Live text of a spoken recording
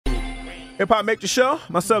HipHopMatrixShow.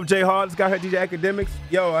 Myself, Jay Hard. This guy here, DJ Academics.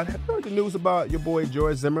 Yo, I heard the news about your boy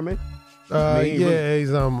George Zimmerman.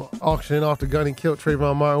 He's auctioning off the gun he killed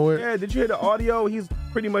TrayVon Martin with. Yeah, did you hear the audio? He's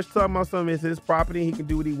pretty much talking about something. It's his property. He can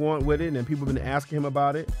do what he wants with it, and people have been asking him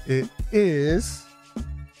about it. It is.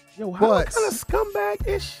 Yo, what kind of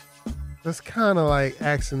scumbag-ish? That's kind of like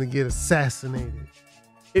asking to get assassinated.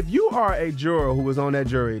 If you are a juror who was on that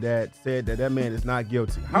jury that said that man is not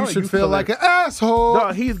guilty, how you should feel like an asshole.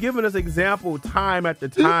 No, he's giving us example time after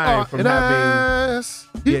time from having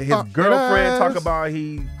his girlfriend talk about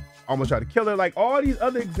he almost tried to kill her. Like all these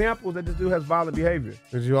other examples that this dude has violent behavior.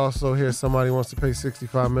 Did you also hear somebody wants to pay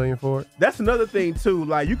 $65 million for it? That's another thing too.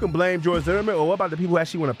 Like you can blame George Zimmerman, or what about the people who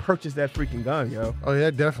actually want to purchase that freaking gun, yo? Oh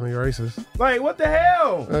yeah, definitely racist. Like what the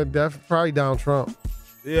hell? Probably down Trump.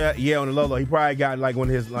 Yeah, on the low. He probably got like one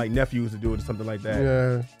of his like nephews to do it or something like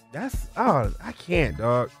that. Yeah. I can't,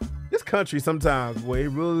 dog. This country sometimes, boy, it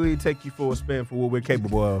really take you for a spin for what we're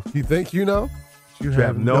capable of. You think you know? You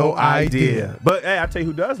have no idea. But hey, I'll tell you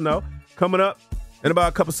who does know. Coming up in about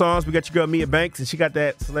a couple songs, we got your girl Mia Banks, and she got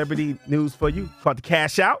that celebrity news for you called the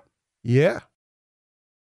Cash Out. Yeah.